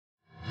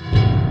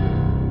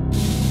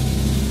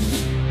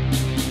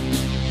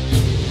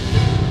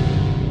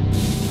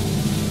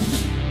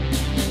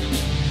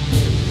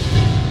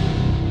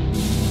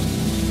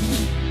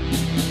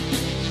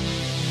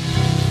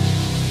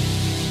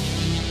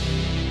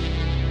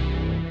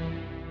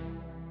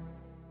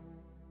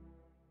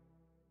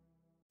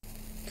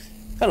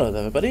Hello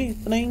there everybody,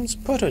 the name's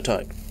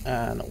Prototype,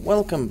 and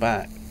welcome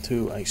back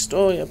to a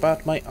story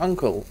about my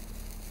uncle.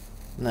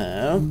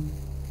 Now,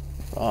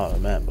 if I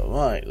remember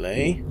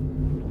rightly,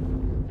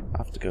 I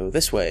have to go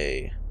this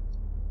way.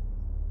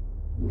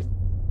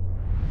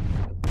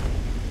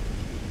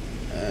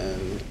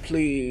 And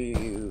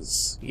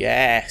please,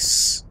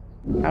 yes,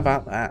 how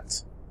about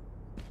that?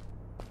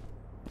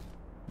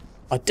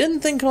 I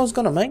didn't think I was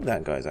going to make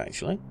that, guys,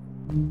 actually.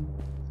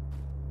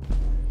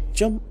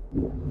 Jump.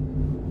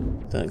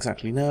 Don't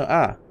exactly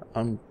know.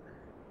 I'm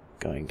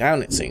going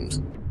down, it seems.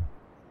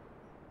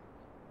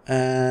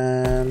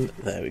 And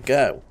there we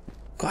go.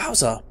 God, that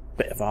was a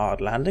bit of a hard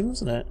landing,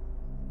 wasn't it?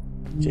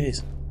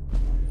 Jeez.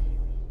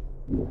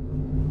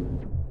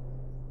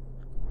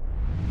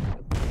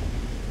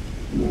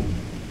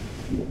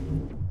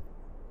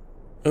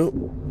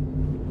 Oh.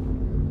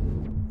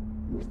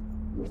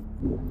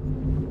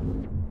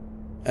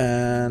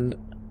 And...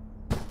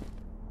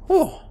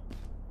 oh.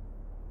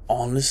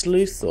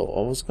 Honestly thought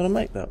I was going to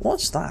make that.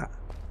 What's that?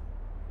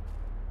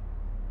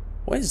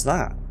 What is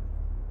that?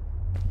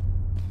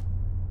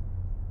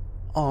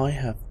 I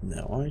have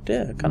no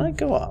idea. Can I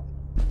go up?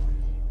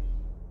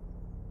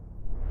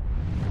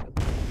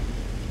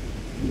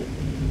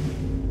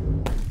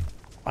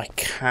 I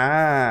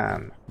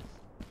can.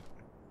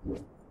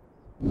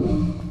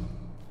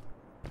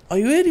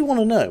 I really want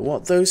to know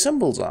what those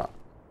symbols are.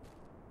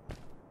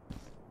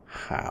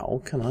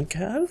 How can I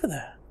get over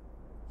there?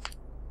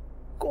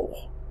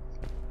 God.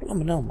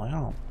 Blimey on my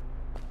arm.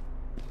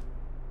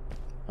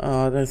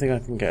 Oh, I don't think I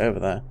can get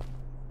over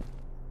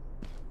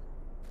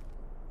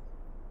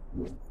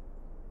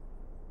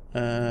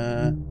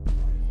there.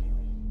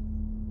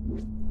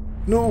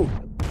 No!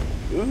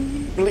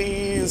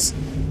 Please!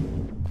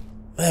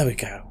 There we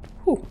go.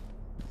 Whew.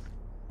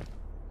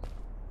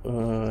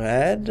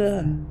 Red?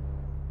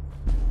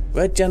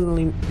 Red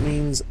generally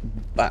means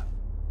bad.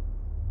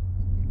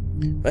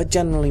 Red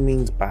generally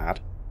means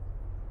bad.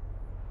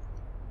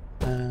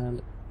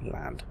 And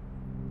land.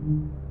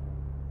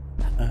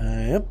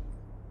 Yep.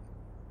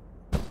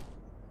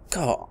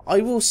 God, I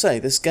will say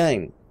this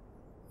game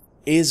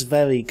is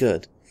very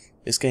good.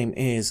 This game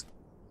is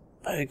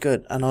very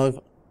good, and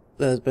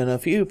there's been a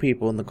few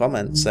people in the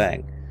comments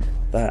saying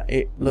that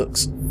it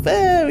looks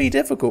very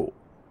difficult,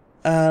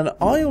 and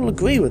I'll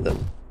agree with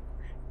them.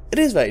 It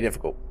is very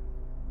difficult,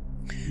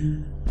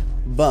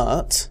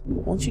 but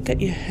once you get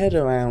your head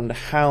around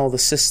how the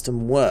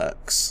system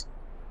works,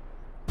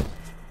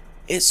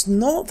 it's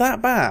not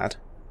that bad.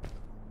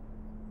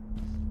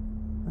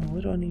 Oh,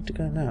 where do I need to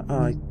go now?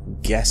 Oh, I'm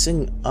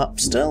guessing up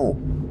still.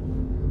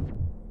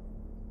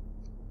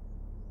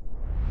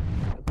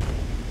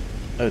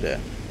 Oh dear.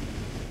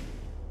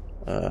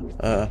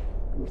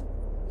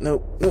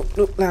 No,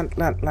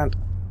 land.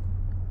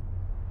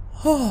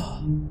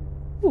 Oh.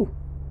 Ooh.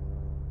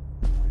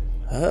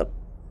 Up.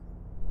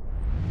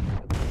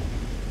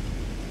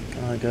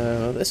 Can I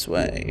go this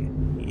way?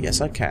 Yes,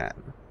 I can.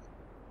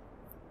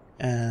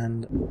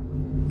 And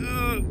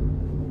there's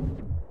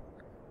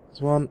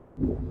one.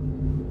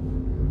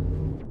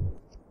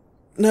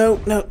 No.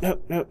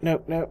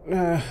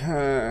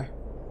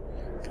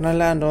 Can I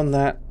land on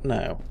that?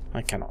 No,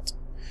 I cannot.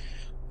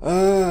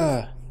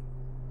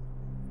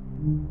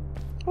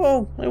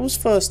 Well, it was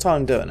first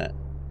time doing it,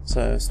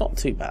 so it's not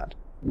too bad.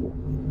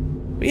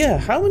 But yeah,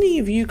 how many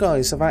of you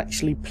guys have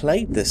actually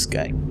played this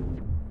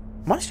game?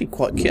 I'm actually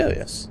quite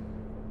curious.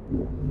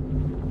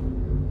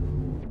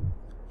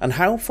 And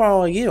how far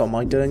are you? Am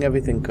I doing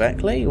everything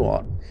correctly?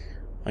 Or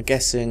I'm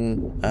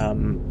guessing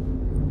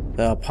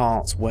there are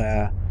parts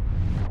where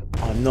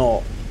I'm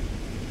not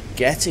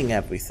getting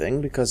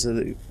everything because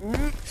I'm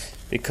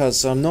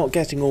not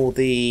getting all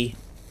the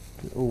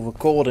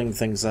recording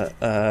things that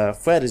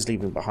Fred is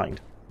leaving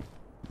behind.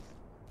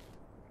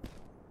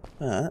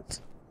 But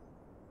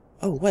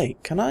oh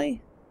wait, can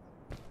I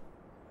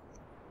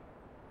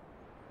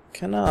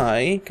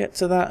get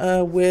to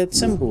that weird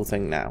symbol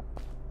thing now?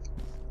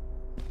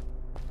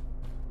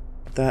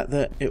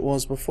 That it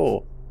was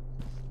before.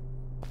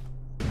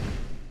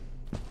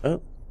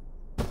 Oh.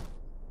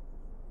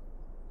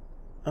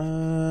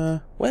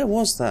 Where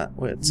was that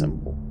weird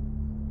symbol?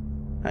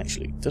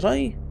 Actually, did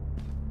I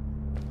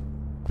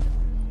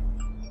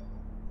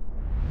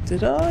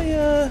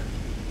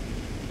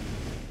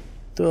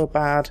do a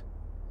bad?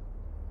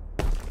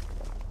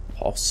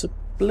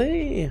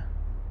 Possibly.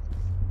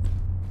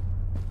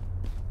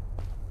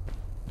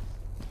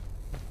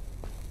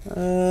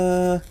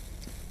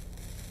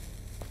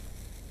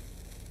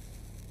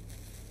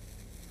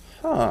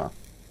 Huh.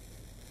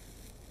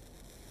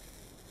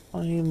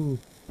 I'm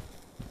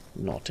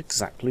not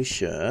exactly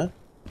sure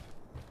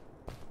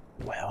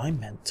where I'm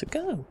meant to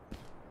go.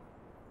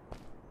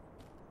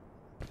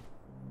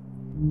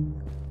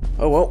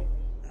 Oh well.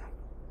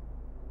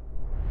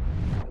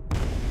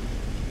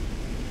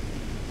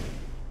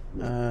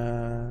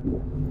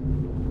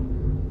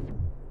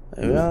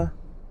 There we are.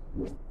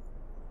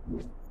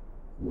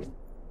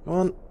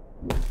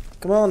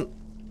 Come on.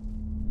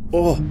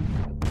 Oh.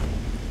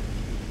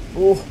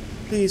 Oh.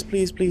 Please,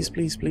 please, please,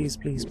 please, please,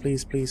 please,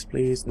 please, please,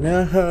 please.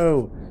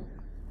 No!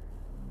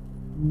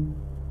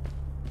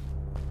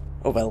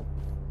 Oh well.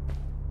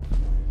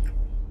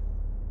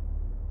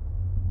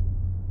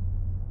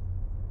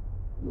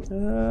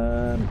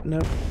 No.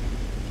 No.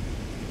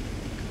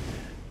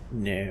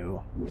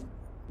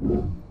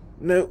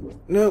 No,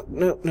 no,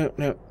 no, no,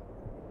 no.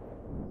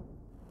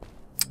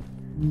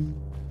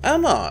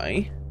 Am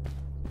I?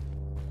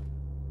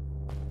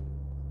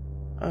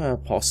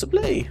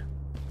 Possibly.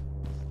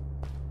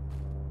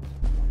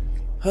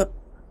 Huh.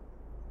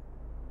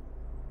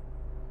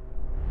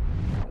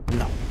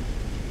 No.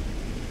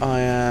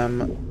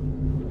 I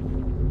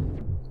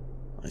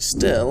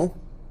still...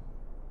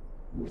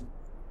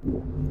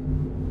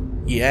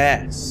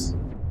 Yes.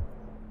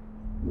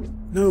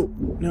 No,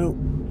 no,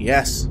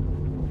 yes.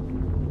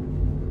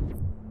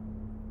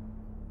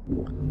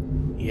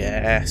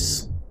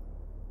 Yes.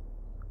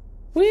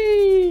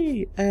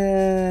 Whee!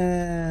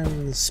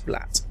 And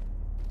splat.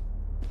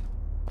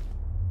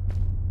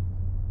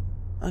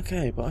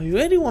 Okay, but I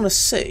really want to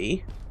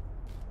see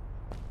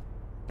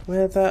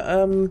where that,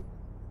 other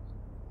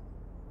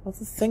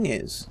thing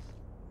is.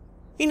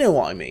 You know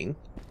what I mean.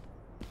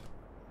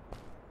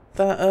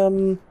 That,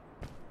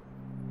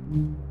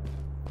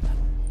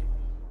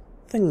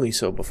 thing we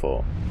saw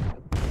before.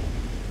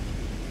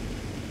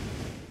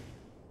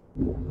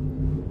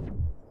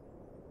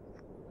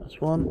 That's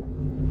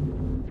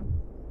one.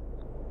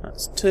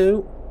 That's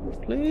two.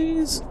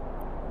 Please.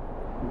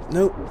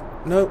 No,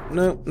 no,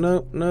 no,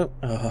 no, no.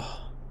 Ugh.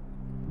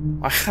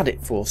 I had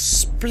it for a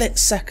split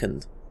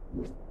second.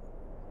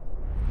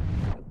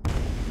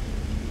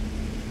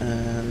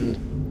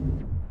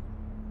 And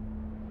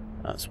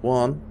that's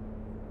one.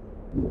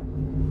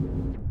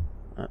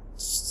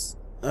 That's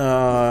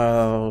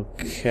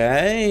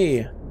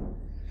okay.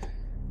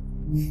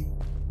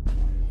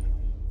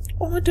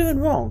 What am I doing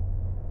wrong?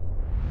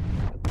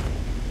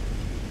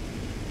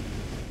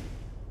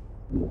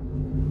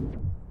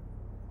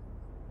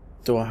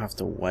 Do I have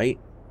to wait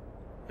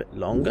a bit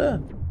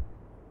longer?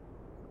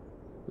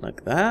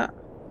 Like that?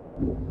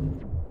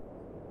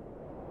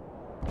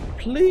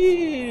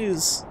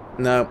 Please!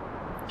 No.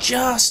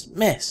 Just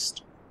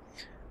missed.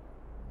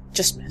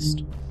 Just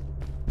missed.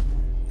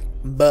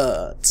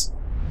 But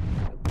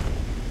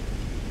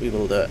we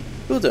will do it.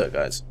 We'll do it,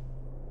 guys.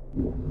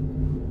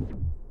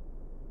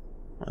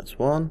 That's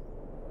one.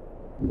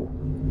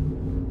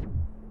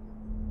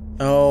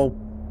 Oh.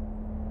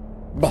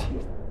 Bah.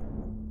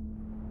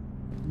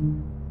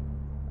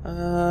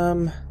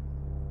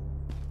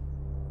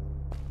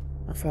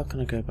 How far can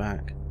I go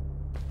back?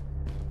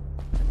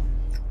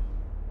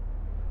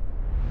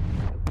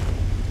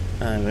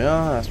 There we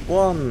are, that's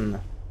one.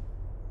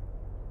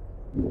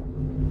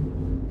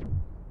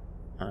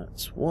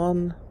 That's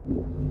one.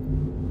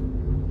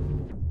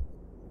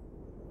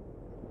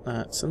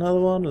 That's another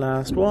one,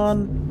 last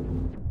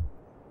one.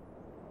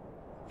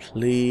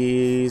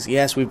 Please.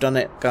 Yes, we've done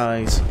it,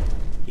 guys.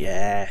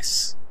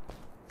 Yes.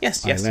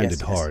 Yes, yes, I landed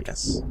yes, hard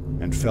yes.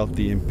 and felt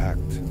the impact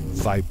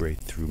vibrate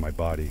through my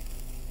body.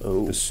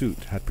 Oh. The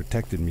suit had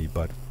protected me,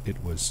 but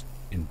it was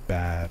in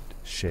bad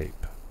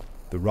shape.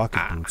 The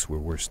rocket boots were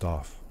worst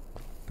off.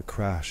 The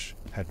crash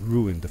had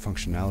ruined the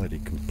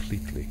functionality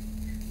completely.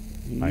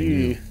 I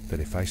knew that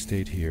if I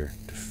stayed here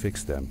to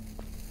fix them,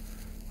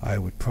 I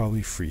would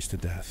probably freeze to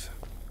death.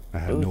 I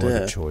had no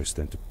other choice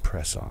than to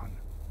press on.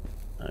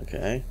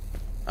 Okay.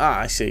 Ah,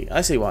 I see.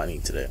 I see what I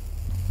need to do.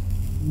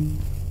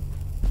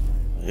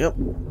 Yep.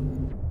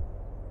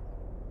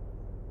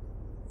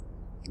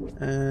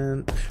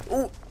 And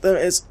oh, there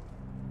it is.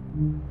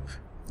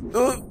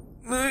 Oh,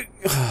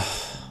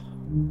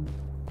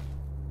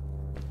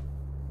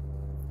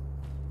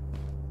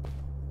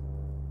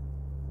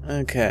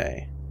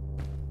 okay.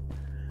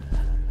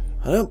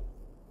 Hello.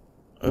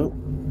 Oh.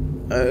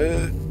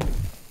 There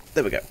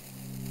we go.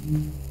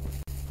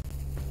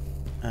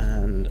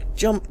 And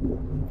jump.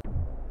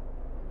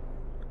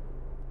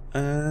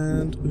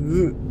 And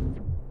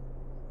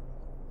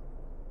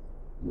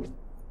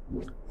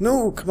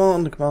no, come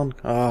on, come on.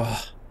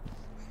 Ah,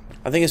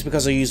 I think it's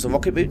because I used the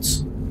rocket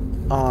boots.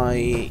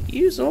 I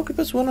used the rocket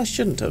boots when I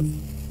shouldn't have.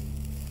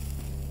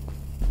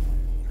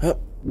 Hup.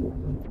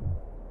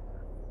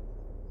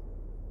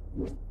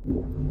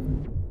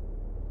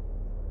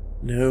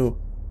 No.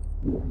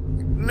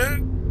 No.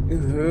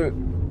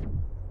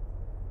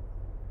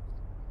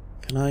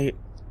 Can I?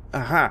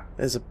 Aha!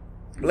 There's a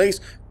place.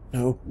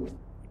 No.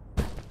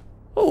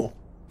 Oh,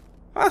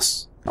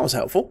 that was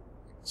helpful.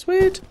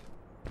 Sweet.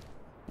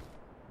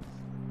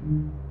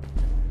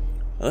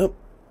 Hello.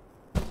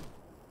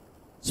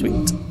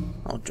 Sweet.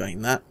 I'll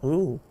drain that.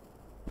 Ooh.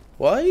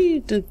 Why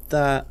did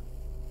that?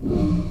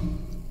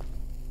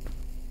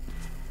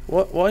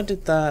 Why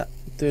did that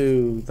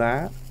do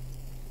that?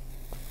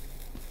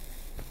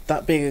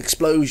 That big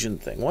explosion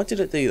thing. Why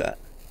did it do that?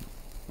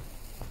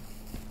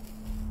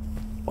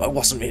 Well, it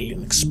wasn't really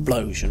an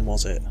explosion,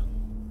 was it?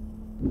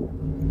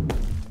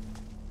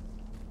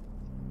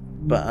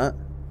 But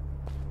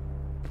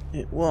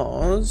it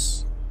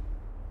was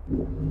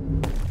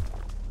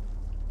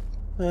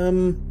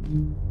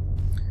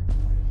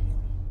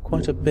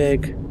quite a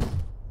big,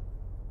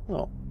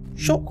 well,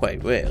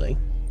 shockwave, really.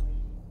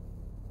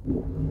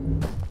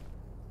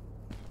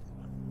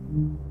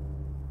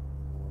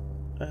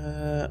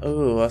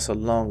 Oh, that's a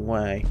long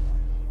way.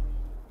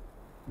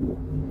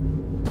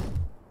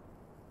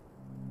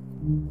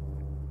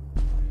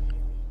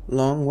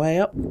 Long way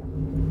up.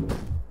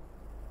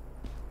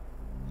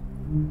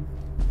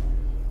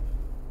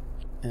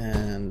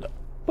 And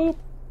boop.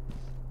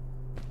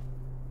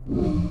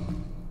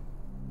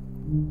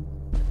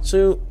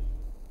 So,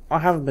 I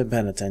haven't been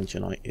paying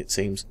attention, it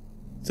seems.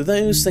 Do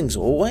those things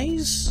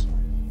always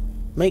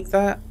make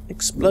that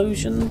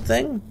explosion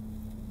thing?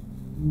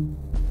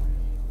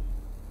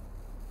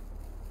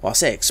 Well, I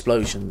say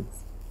explosion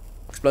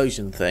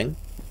thing.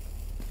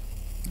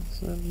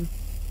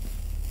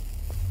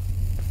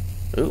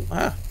 Oh,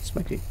 it's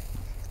making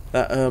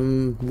that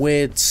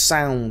weird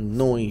sound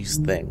noise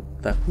thing.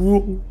 That.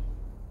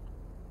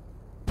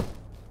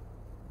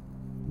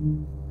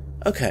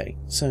 Okay,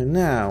 so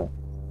now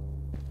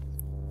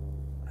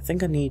I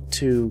think I need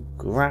to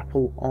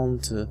grapple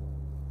onto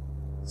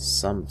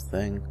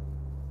something.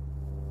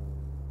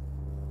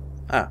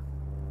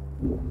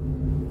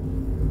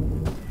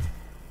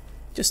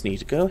 Just need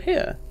to go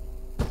here.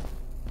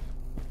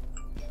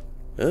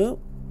 Oh,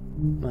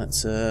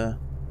 that's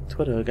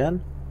Twitter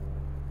again.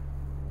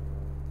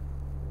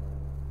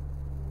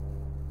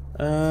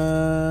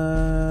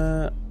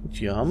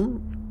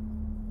 Jump.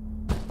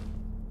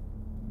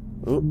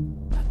 Oh,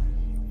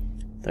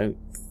 don't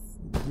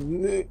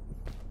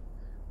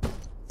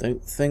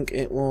think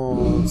it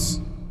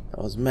was that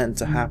was meant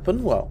to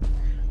happen. Well,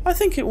 I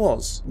think it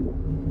was.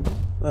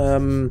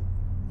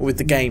 With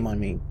the game, I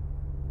mean.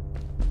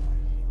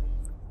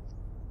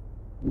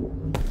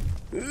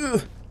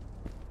 Ugh.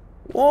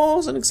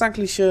 Wasn't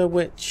exactly sure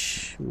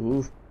which.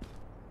 Ooh.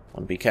 Want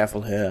to be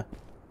careful here.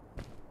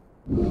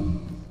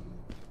 Don't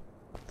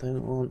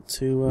want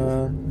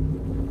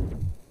to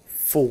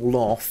fall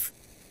off.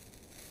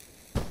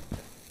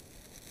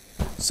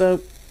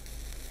 So,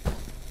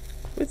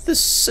 with the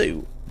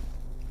suit,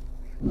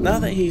 now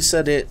that he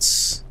said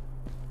it's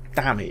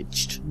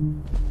damaged,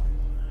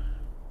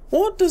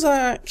 what does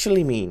that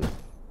actually mean?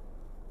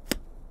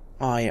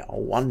 I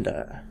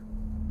wonder.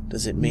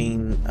 Does it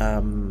mean,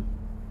 I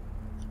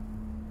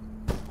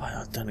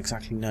don't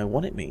exactly know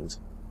what it means.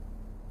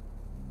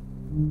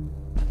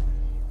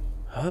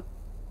 Huh?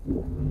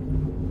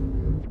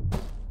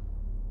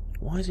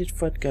 Why did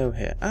Fred go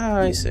here? Ah,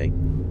 I see.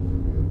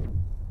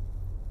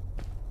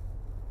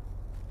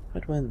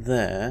 Fred went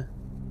there.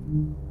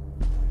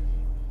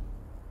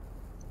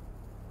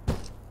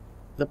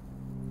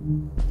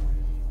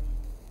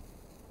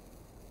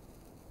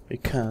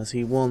 Because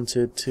he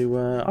wanted to,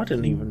 I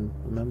don't even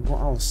remember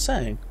what I was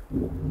saying.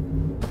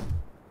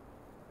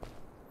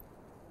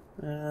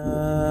 Do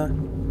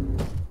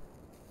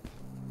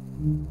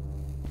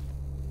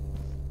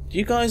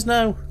you guys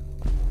know?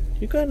 Do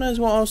you guys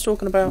know what I was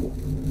talking about?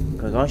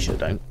 Because I sure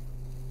don't.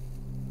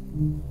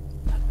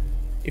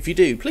 If you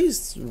do,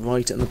 please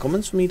write it in the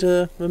comments for me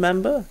to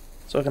remember,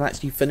 so I can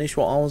actually finish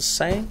what I was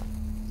saying.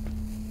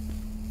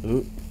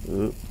 Ooh,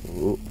 ooh,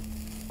 ooh.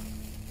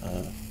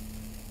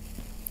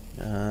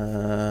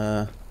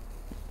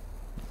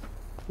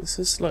 This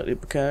is slightly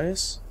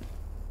precarious.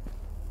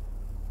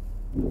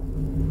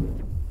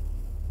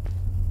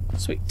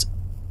 Sweet.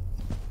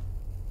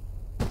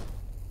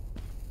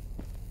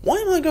 Why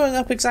am I going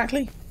up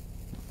exactly?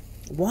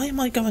 Why am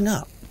I going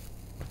up?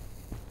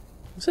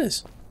 What's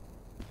this?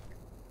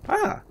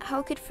 Ah!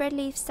 How could Fred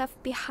leave stuff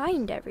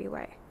behind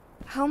everywhere?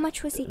 How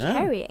much was he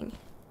carrying?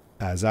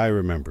 As I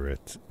remember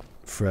it,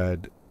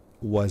 Fred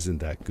wasn't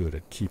that good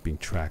at keeping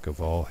track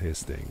of all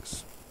his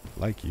things.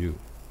 Like you.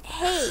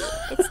 Hey,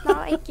 it's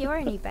not like you're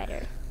any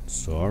better.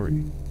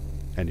 Sorry.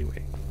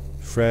 Anyway,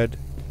 Fred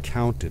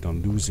counted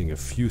on losing a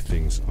few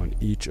things on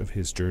each of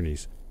his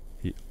journeys.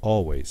 He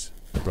always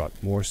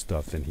brought more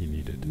stuff than he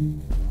needed.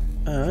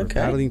 For a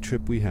paddling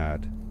trip we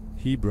had,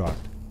 he brought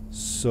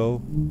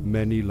so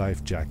many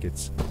life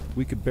jackets,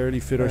 we could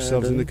barely fit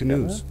ourselves in the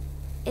canoes.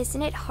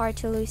 Isn't it hard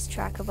to lose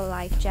track of a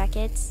life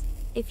jacket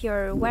if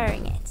you're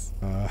wearing it?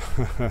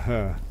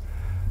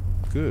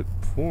 Good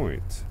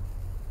point.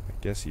 I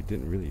guess he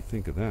didn't really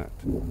think of that.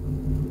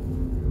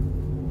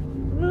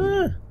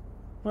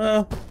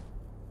 Well,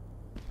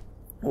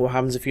 what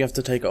happens if you have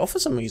to take it off for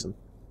some reason?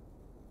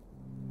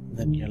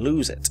 Then you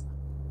lose it.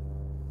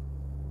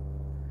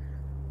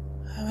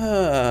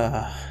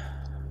 Aha.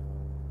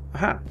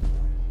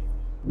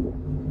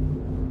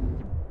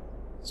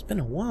 It's been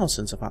a while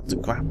since I've had to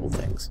grapple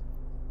things.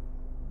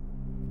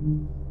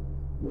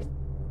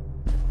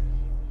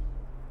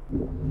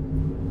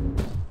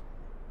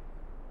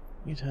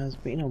 It has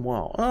been a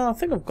while. Oh, I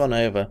think I've gone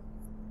over.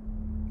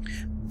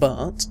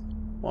 But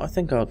what I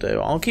think I'll do,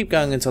 I'll keep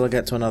going until I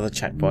get to another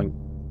checkpoint.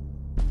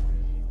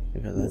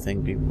 Because I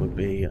think it would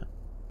be a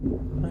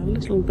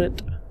little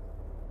bit...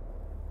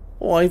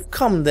 Oh, I've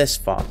come this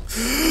far.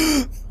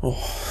 Oh.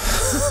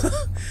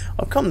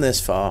 I've come this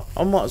far.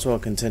 I might as well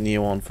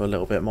continue on for a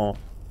little bit more.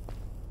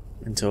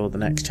 until the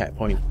next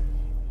checkpoint.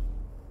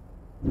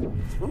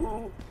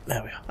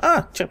 There we are.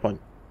 Ah,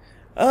 checkpoint.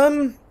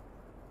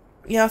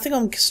 Yeah, I think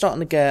I'm starting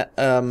to get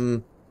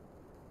to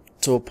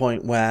a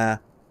point where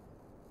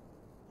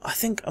I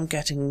think I'm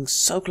getting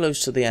so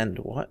close to the end.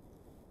 What?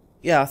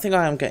 Yeah, I think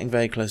I am getting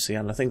very close to the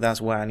end. I think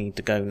that's where I need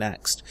to go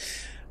next.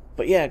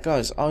 But yeah,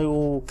 guys, I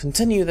will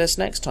continue this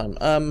next time.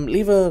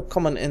 Leave a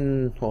comment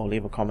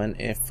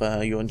if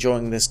you're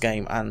enjoying this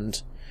game,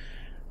 and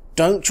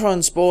don't try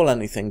and spoil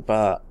anything,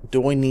 but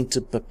do I need to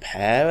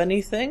prepare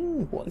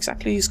anything? What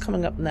exactly is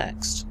coming up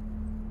next?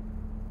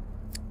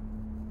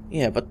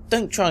 Yeah, but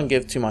don't try and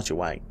give too much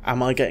away.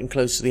 Am I getting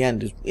close to the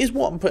end is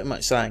what I'm pretty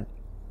much saying.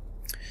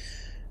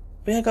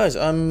 But yeah, guys,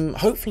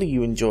 hopefully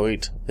you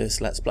enjoyed this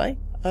Let's Play.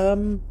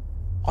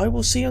 I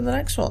will see you in the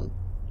next one.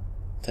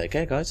 Take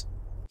care, guys.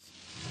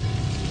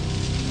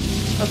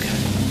 Okay.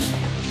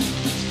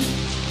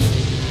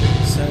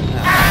 So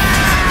now...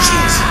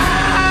 Jeez!